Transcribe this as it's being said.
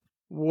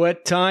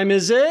What time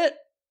is it?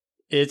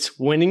 It's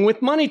Winning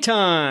with Money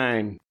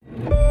time.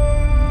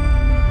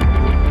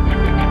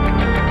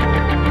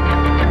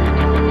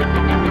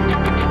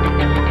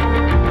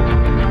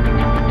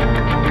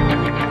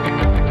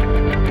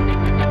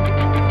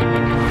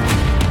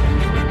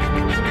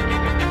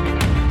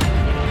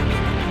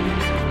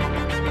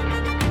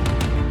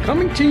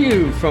 Coming to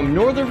you from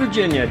Northern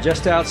Virginia,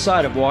 just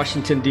outside of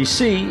Washington,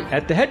 D.C.,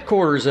 at the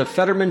headquarters of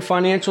Fetterman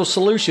Financial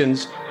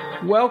Solutions,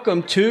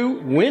 welcome to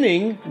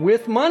Winning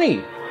with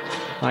Money.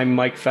 I'm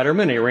Mike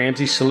Fetterman, a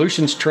Ramsey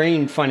Solutions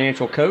trained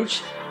financial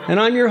coach, and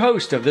I'm your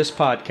host of this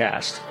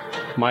podcast.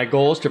 My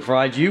goal is to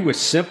provide you with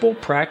simple,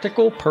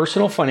 practical,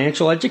 personal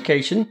financial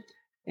education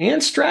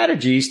and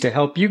strategies to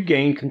help you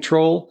gain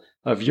control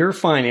of your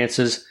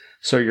finances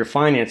so your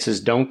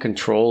finances don't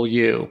control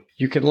you.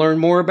 You can learn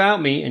more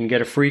about me and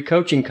get a free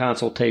coaching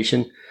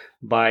consultation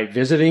by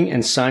visiting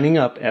and signing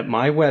up at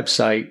my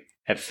website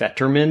at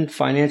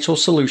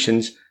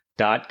FettermanFinancialSolutions.com.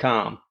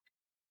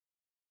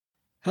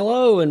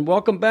 Hello and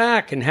welcome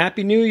back and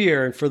Happy New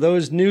Year. And for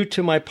those new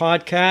to my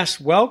podcast,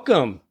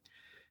 welcome.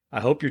 I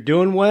hope you're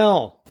doing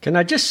well. Can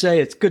I just say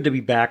it's good to be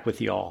back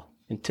with y'all.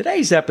 In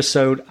today's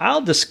episode,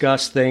 I'll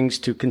discuss things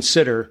to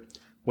consider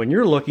when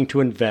you're looking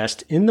to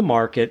invest in the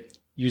market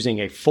using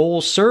a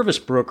full-service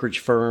brokerage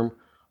firm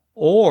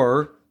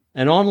or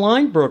an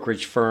online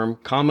brokerage firm,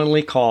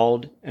 commonly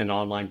called an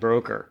online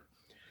broker.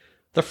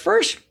 The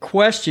first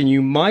question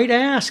you might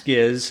ask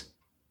is,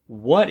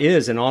 what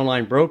is an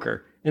online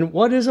broker and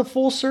what is a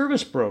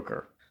full-service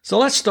broker? So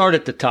let's start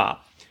at the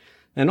top.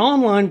 An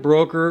online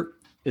broker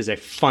is a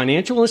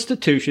financial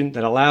institution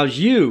that allows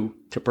you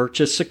to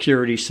purchase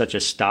securities such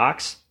as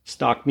stocks,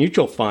 stock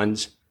mutual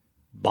funds,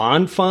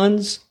 bond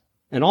funds,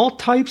 and all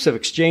types of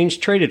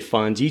exchange-traded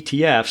funds,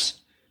 ETFs,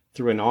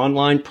 through an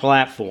online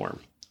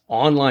platform.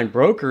 Online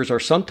brokers are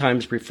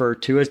sometimes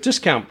referred to as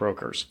discount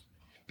brokers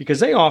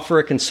because they offer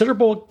a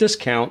considerable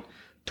discount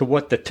to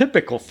what the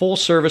typical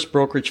full-service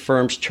brokerage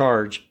firms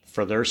charge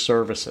for their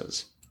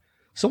services.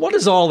 So what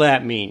does all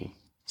that mean?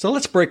 So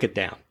let's break it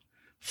down.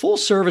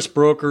 Full-service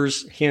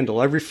brokers handle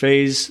every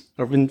phase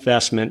of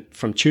investment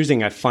from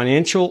choosing a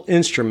financial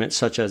instrument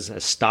such as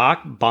a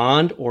stock,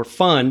 bond, or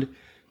fund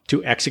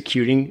to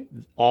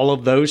executing all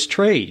of those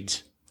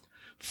trades.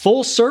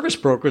 Full-service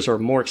brokers are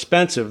more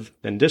expensive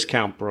than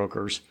discount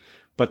brokers,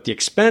 but the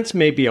expense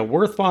may be a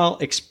worthwhile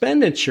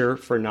expenditure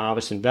for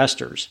novice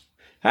investors.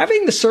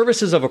 Having the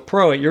services of a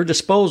pro at your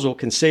disposal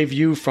can save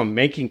you from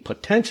making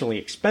potentially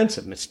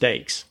expensive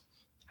mistakes.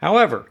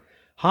 However,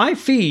 high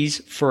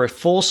fees for a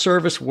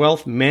full-service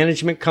wealth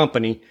management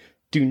company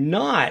do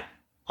not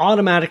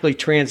automatically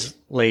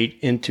translate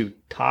into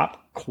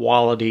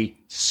top-quality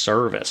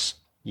service.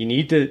 You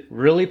need to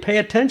really pay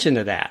attention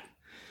to that.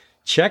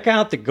 Check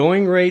out the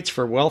going rates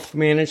for wealth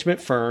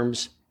management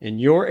firms in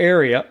your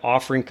area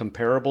offering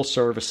comparable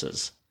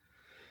services.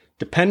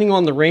 Depending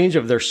on the range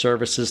of their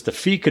services, the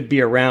fee could be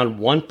around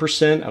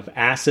 1% of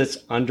assets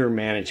under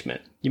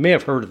management. You may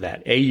have heard of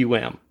that,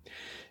 AUM.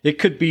 It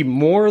could be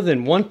more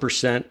than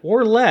 1%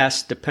 or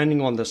less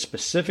depending on the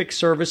specific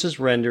services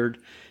rendered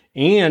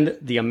and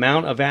the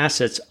amount of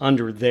assets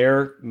under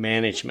their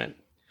management.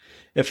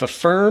 If a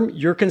firm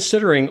you're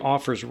considering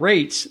offers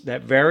rates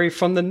that vary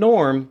from the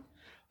norm,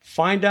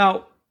 find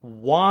out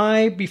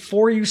why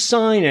before you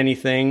sign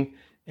anything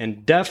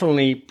and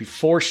definitely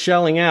before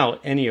shelling out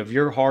any of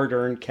your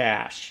hard-earned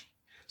cash.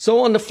 So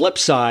on the flip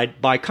side,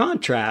 by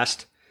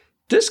contrast,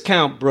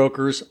 discount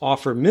brokers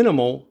offer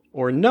minimal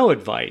or no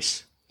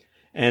advice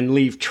and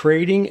leave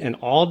trading and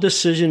all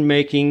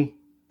decision-making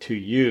to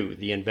you,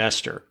 the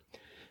investor.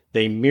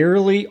 They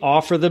merely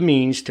offer the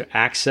means to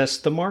access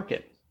the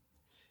market.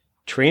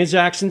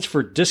 Transactions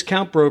for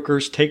discount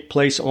brokers take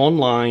place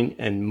online,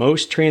 and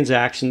most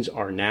transactions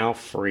are now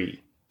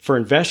free. For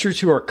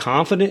investors who are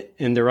confident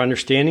in their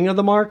understanding of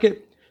the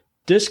market,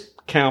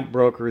 discount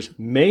brokers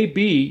may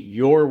be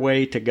your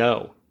way to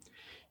go.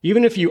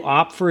 Even if you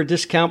opt for a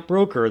discount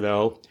broker,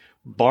 though,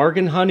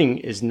 bargain hunting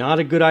is not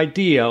a good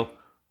idea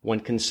when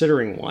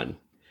considering one.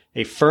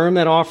 A firm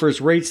that offers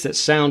rates that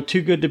sound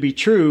too good to be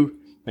true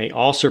may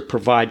also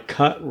provide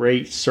cut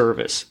rate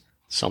service,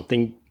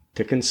 something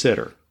to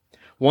consider.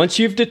 Once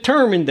you've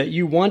determined that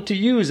you want to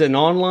use an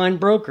online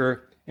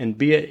broker and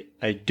be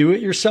a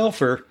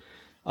do-it-yourselfer,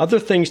 other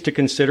things to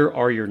consider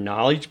are your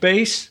knowledge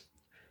base.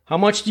 How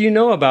much do you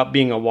know about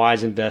being a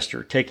wise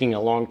investor, taking a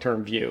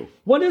long-term view?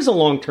 What is a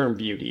long-term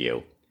view to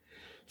you?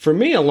 For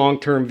me, a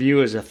long-term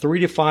view is a 3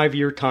 to 5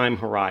 year time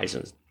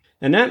horizon.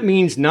 And that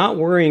means not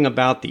worrying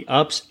about the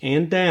ups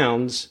and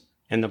downs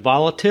and the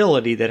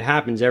volatility that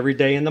happens every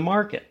day in the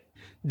market.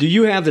 Do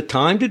you have the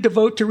time to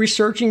devote to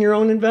researching your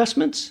own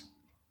investments?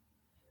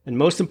 And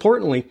most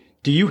importantly,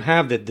 do you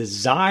have the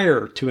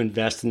desire to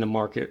invest in the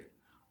market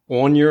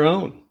on your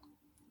own?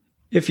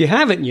 If you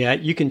haven't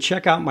yet, you can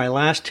check out my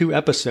last 2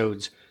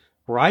 episodes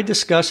where I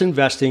discuss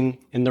investing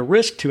and the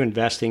risk to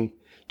investing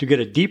to get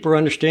a deeper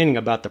understanding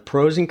about the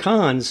pros and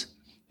cons,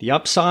 the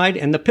upside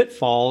and the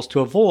pitfalls to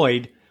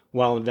avoid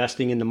while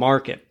investing in the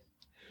market.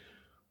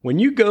 When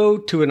you go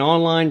to an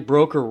online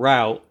broker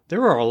route,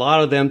 There are a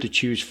lot of them to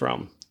choose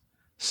from.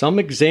 Some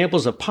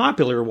examples of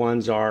popular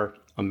ones are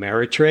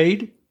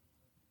Ameritrade,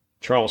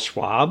 Charles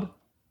Schwab,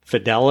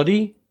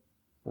 Fidelity,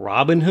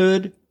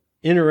 Robinhood,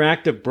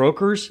 Interactive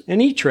Brokers,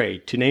 and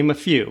E-Trade, to name a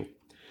few.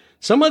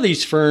 Some of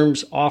these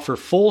firms offer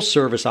full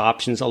service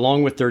options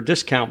along with their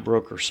discount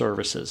broker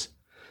services.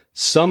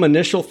 Some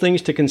initial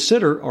things to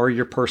consider are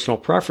your personal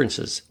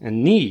preferences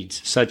and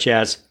needs, such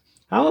as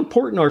how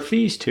important are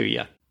fees to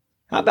you?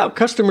 How about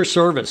customer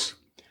service?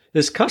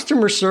 Is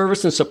customer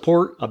service and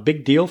support a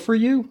big deal for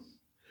you?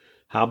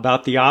 How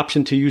about the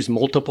option to use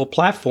multiple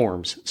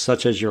platforms,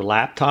 such as your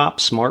laptop,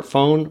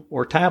 smartphone,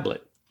 or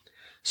tablet?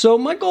 So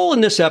my goal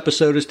in this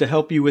episode is to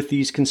help you with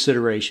these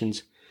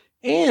considerations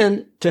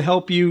and to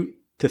help you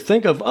to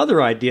think of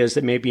other ideas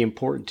that may be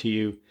important to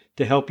you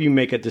to help you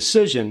make a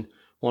decision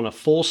on a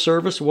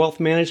full-service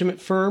wealth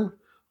management firm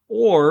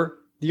or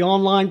the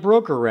online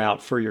broker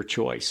route for your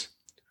choice.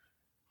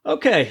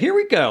 Okay, here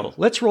we go.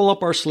 Let's roll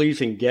up our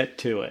sleeves and get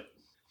to it.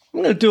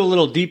 I'm going to do a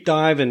little deep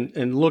dive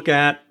and look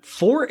at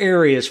 4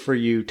 areas for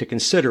you to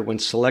consider when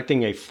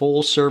selecting a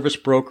full-service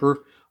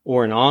broker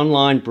or an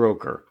online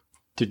broker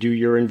to do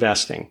your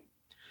investing.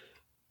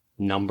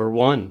 Number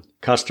 1,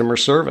 customer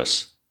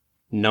service.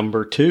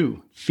 Number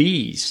 2,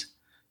 fees.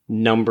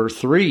 Number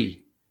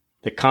 3,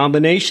 the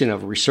combination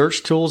of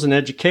research tools and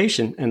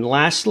education. And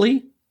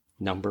lastly,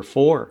 number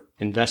 4,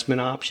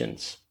 investment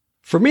options.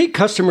 For me,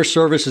 customer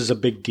service is a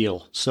big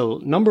deal. So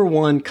number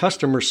 1,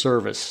 customer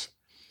service.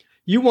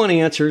 You want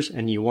answers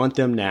and you want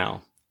them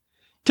now.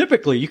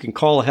 Typically, you can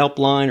call a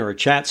helpline or a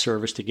chat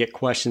service to get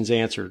questions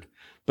answered,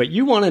 but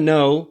you want to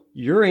know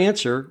your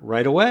answer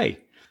right away.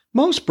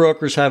 Most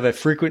brokers have a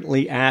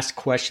frequently asked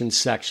questions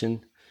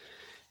section.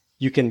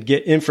 You can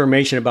get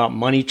information about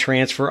money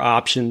transfer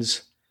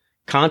options,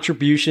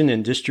 contribution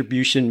and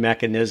distribution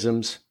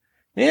mechanisms,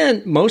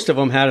 and most of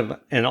them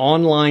have an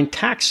online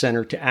tax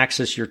center to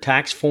access your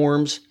tax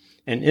forms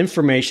and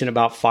information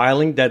about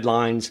filing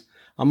deadlines,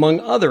 among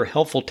other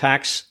helpful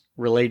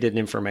tax-related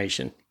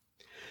information.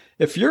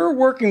 If you're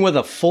working with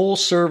a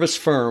full-service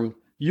firm,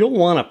 you'll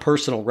want a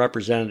personal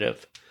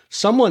representative,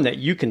 someone that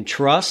you can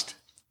trust,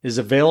 is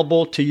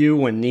available to you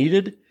when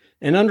needed,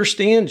 and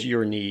understands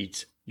your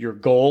needs, your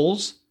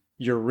goals,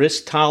 your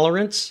risk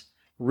tolerance,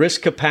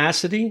 risk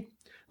capacity,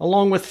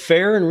 along with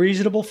fair and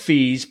reasonable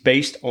fees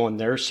based on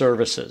their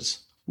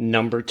services.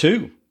 Number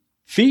 2,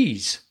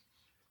 fees.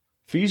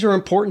 Fees are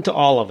important to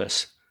all of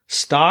us.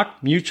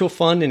 Stock, mutual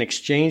fund, and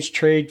exchange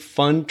trade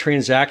fund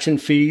transaction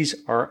fees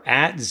are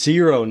at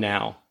 0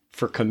 now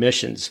for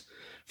commissions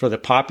for the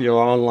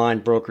popular online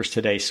brokers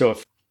today. So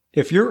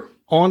if your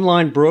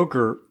online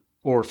broker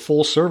or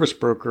full service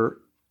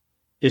broker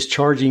is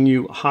charging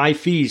you high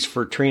fees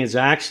for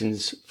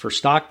transactions for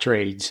stock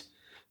trades,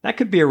 that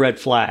could be a red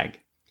flag.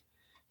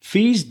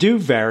 Fees do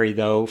vary,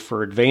 though,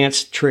 for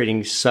advanced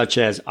trading such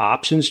as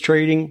options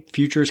trading,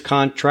 futures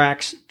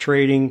contracts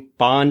trading,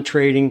 bond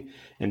trading,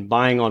 and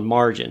buying on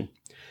margin.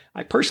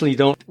 I personally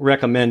don't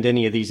recommend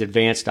any of these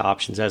advanced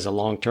options as a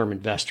long-term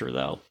investor,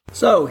 though.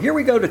 So here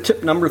we go to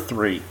tip number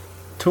 3,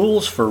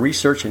 tools for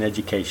research and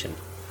education.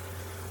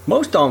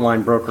 Most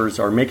online brokers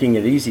are making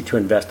it easy to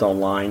invest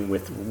online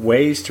with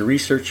ways to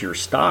research your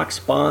stocks,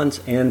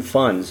 bonds, and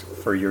funds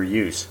for your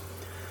use.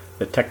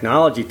 The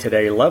technology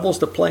today levels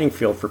the playing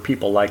field for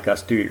people like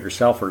us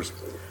do-it-yourselfers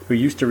who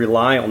used to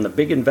rely on the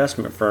big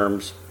investment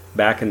firms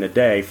back in the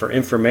day for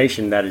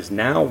information that is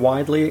now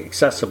widely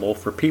accessible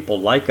for people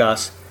like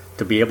us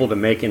to be able to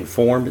make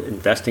informed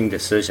investing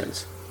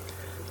decisions.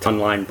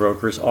 Online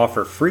brokers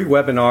offer free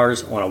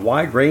webinars on a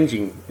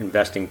wide-ranging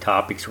investing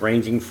topics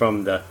ranging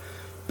from the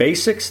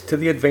basics to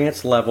the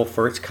advanced level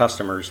for its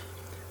customers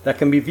that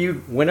can be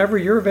viewed whenever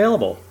you're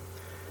available.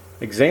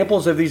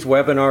 Examples of these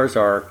webinars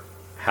are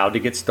how to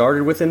get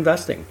started with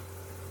investing,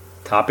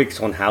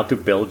 topics on how to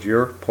build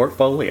your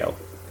portfolio,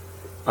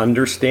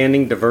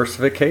 understanding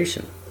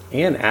diversification,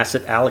 and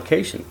asset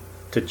allocation,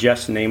 to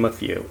just name a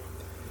few.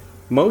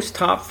 Most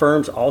top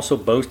firms also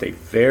boast a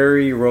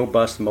very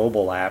robust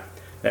mobile app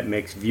that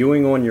makes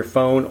viewing on your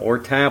phone or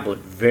tablet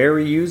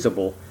very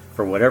usable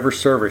for whatever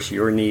service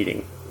you're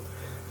needing.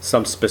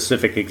 Some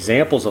specific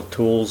examples of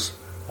tools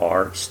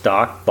are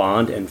stock,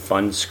 bond, and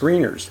fund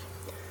screeners.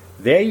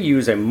 They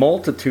use a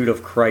multitude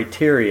of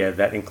criteria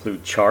that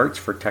include charts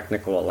for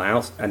technical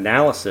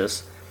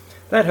analysis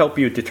that help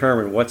you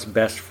determine what's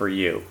best for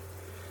you.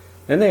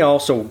 And they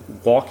also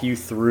walk you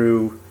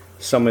through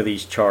some of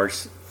these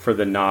charts for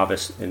the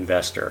novice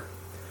investor.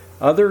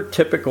 Other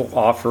typical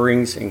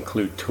offerings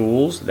include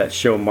tools that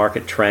show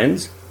market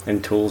trends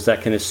and tools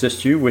that can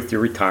assist you with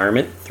your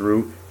retirement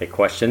through a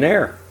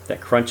questionnaire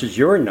that crunches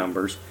your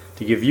numbers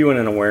to give you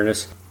an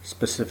awareness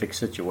specific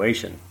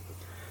situation.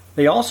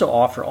 They also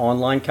offer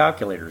online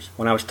calculators.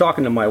 When I was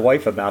talking to my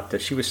wife about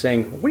this, she was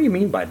saying, "What do you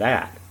mean by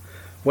that?"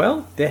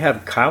 Well, they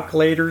have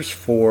calculators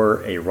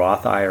for a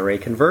Roth IRA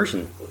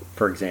conversion,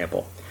 for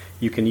example.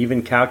 You can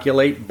even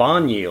calculate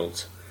bond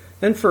yields.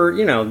 And for,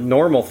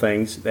 normal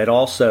things that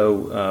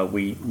also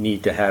we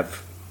need to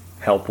have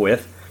help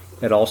with,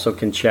 It also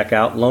can check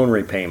out loan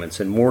repayments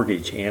and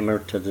mortgage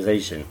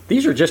amortization.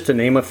 These are just to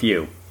name a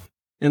few.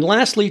 And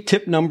lastly,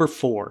 tip number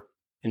 4,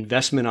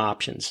 investment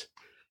options.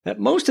 At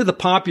most of the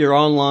popular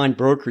online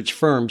brokerage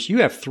firms,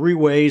 you have 3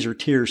 ways or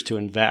tiers to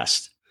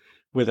invest.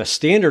 With a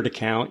standard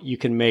account, you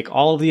can make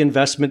all of the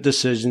investment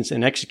decisions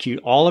and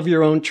execute all of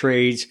your own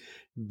trades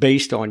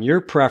based on your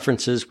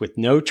preferences with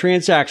no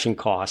transaction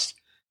costs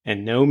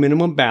and no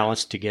minimum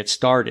balance to get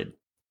started.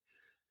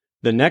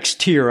 The next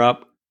tier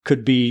up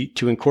could be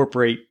to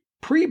incorporate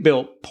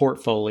pre-built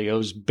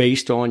portfolios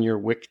based on your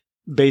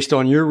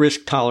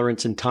risk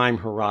tolerance and time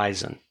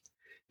horizon.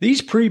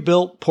 These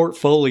pre-built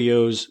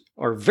portfolios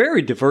are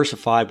very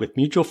diversified with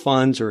mutual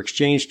funds or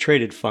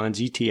exchange-traded funds,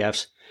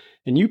 ETFs,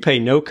 and you pay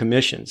no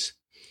commissions.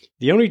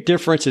 The only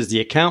difference is the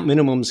account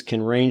minimums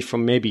can range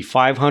from maybe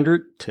 $500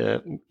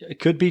 to it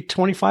could be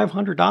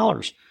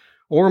 $2,500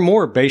 or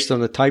more based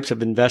on the types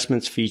of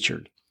investments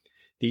featured.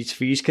 These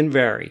fees can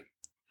vary.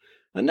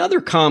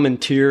 Another common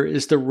tier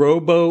is the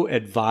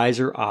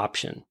robo-advisor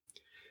option.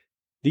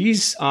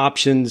 These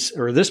options,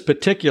 or this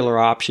particular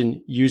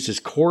option,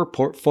 uses core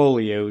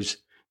portfolios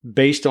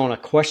based on a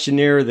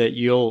questionnaire that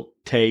you'll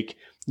take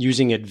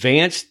using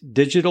advanced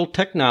digital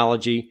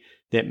technology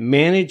that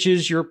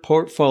manages your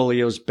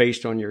portfolios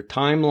based on your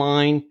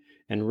timeline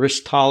and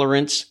risk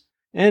tolerance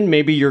and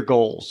maybe your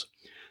goals.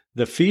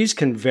 The fees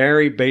can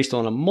vary based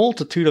on a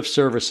multitude of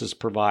services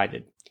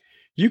provided.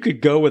 You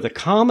could go with a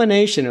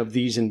combination of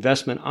these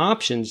investment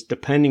options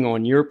depending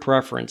on your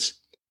preference.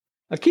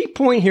 A key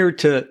point here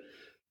to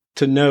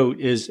note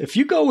is if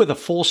you go with a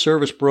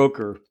full-service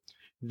broker,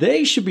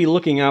 they should be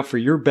looking out for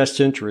your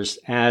best interest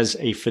as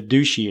a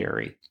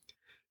fiduciary.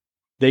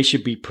 They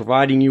should be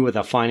providing you with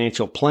a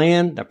financial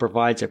plan that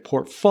provides a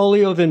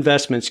portfolio of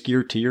investments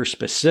geared to your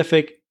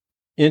specific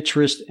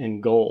interests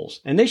and goals.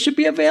 And they should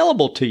be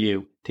available to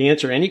you to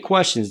answer any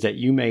questions that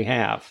you may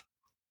have.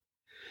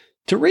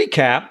 To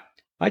recap,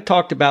 I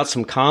talked about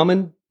some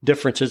common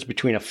differences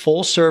between a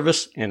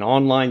full-service and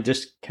online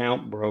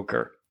discount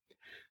broker.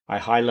 I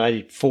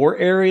highlighted 4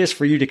 areas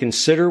for you to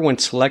consider when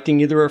selecting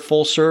either a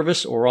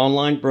full-service or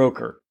online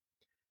broker: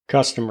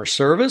 customer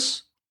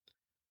service,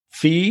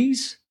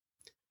 fees,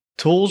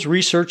 tools,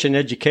 research, and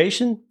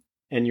education,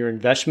 and your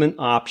investment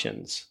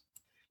options.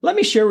 Let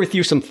me share with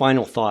you some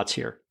final thoughts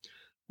here.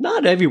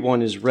 Not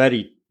everyone is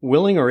ready,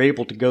 willing, or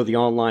able to go the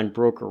online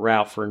broker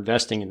route for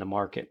investing in the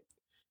market.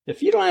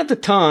 If you don't have the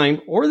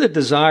time or the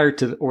desire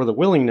or the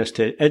willingness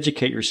to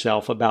educate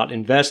yourself about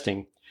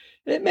investing,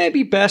 it may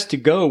be best to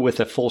go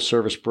with a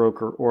full-service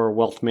broker or a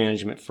wealth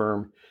management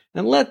firm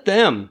and let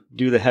them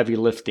do the heavy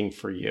lifting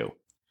for you.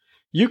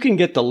 You can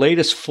get the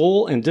latest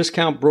full and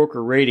discount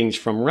broker ratings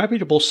from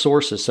reputable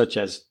sources such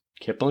as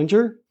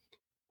Kiplinger,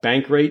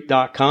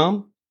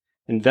 Bankrate.com,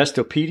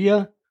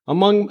 Investopedia,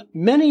 among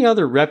many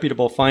other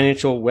reputable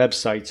financial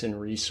websites and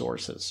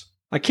resources.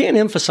 I can't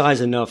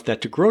emphasize enough that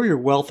to grow your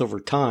wealth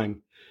over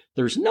time,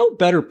 there's no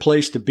better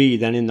place to be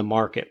than in the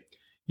market,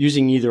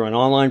 using either an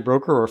online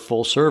broker or a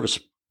full-service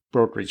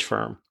brokerage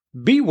firm.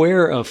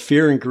 Beware of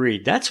fear and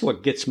greed. That's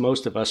what gets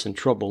most of us in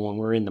trouble when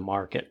we're in the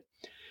market.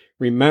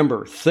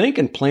 Remember, think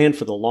and plan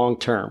for the long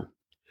term.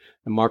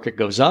 The market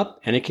goes up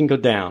and it can go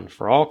down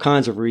for all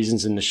kinds of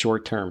reasons in the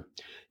short term.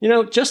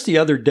 Just the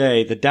other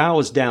day, the Dow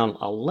was down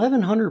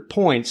 1,100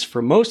 points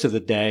for most of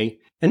the day,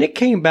 and it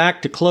came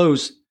back to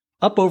close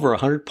up over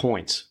 100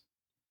 points.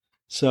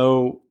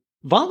 So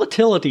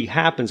volatility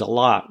happens a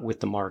lot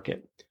with the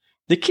market.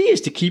 The key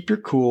is to keep your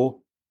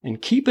cool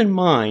and keep in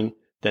mind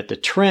that the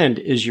trend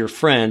is your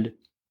friend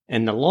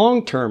and the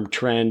long-term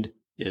trend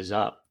is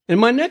up. In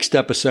my next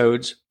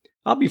episodes,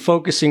 I'll be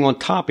focusing on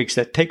topics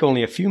that take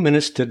only a few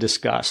minutes to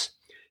discuss.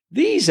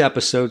 These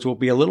episodes will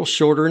be a little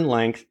shorter in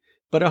length,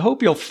 but I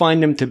hope you'll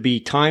find them to be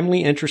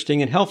timely,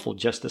 interesting, and helpful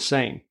just the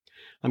same.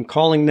 I'm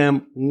calling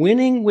them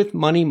Winning with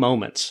Money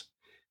Moments.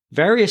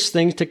 Various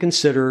things to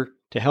consider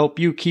to help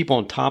you keep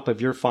on top of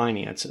your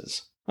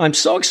finances. I'm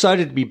so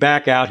excited to be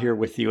back out here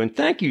with you, and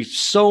thank you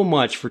so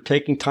much for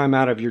taking time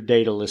out of your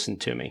day to listen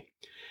to me.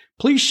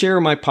 Please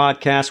share my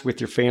podcast with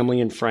your family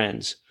and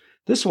friends.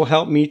 This will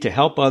help me to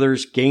help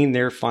others gain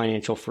their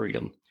financial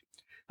freedom.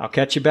 I'll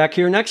catch you back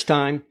here next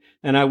time,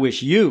 and I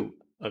wish you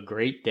a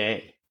great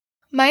day.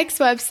 Mike's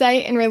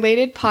website and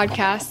related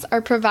podcasts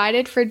are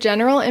provided for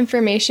general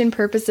information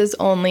purposes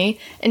only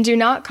and do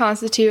not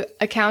constitute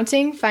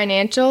accounting,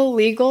 financial,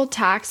 legal,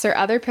 tax, or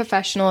other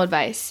professional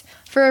advice.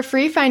 For a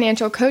free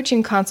financial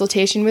coaching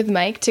consultation with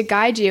Mike to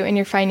guide you in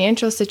your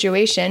financial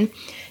situation,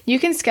 you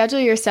can schedule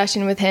your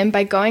session with him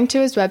by going to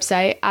his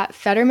website at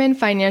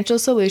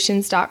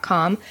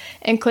FettermanFinancialSolutions.com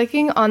and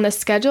clicking on the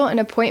Schedule an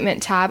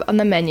Appointment tab on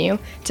the menu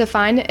to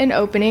find an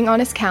opening on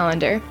his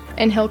calendar,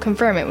 and he'll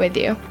confirm it with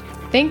you.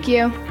 Thank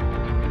you.